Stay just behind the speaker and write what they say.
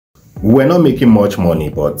We're not making much money,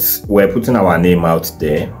 but we're putting our name out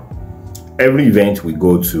there. Every event we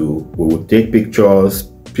go to, we will take pictures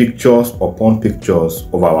upon pictures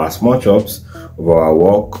of our small shops, of our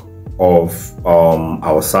work, of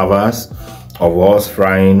our servers, of us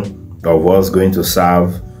frying, of us going to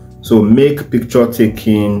serve. So make picture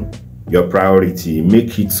taking your priority.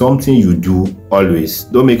 Make it something you do always.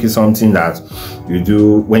 Don't make it something that you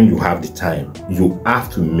do when you have the time. You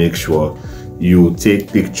have to make sure you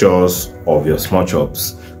take pictures of your small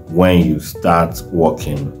shops when you start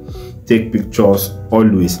working. Take pictures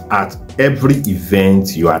always at every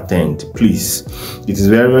event you attend, please. It is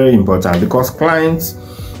very, very important, because clients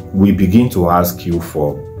will begin to ask you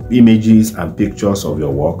for images and pictures of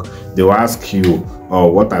your work. They will ask you,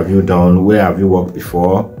 oh, what have you done? Where have you worked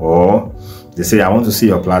before? Or they say, I want to see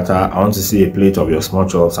your platter. I want to see a plate of your small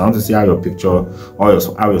chops. I want to see how your picture or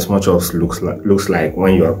how your small chops looks like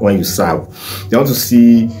when you serve. They want to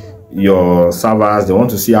see your servers. They want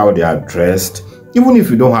to see how they are dressed. Even if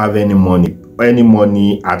you don't have any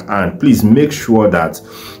money at hand, please make sure that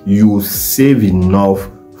you save enough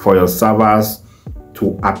for your servers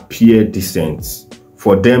to appear decent,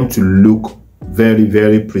 for them to look very,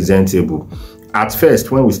 very presentable. At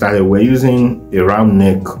first, when we started, we're using a round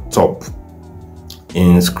neck top,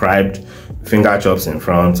 inscribed finger chops in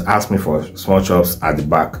front, ask me for small chops at the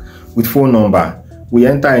back, with phone number. We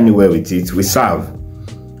enter anywhere with it, we serve.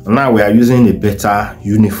 Now we are using a better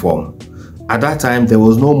uniform. At that time, there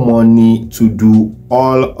was no money to do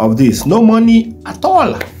all of this. No money at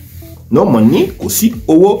all. No money, kosi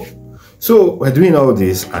owo. So we're doing all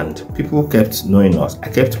this, and people kept knowing us. I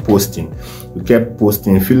kept posting. We kept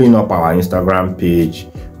posting, filling up our Instagram page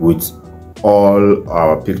with all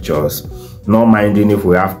our pictures. Not minding if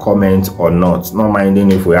we have comments or not. Not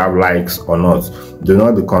minding if we have likes or not. Do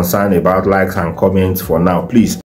not be concerned about likes and comments for now, please.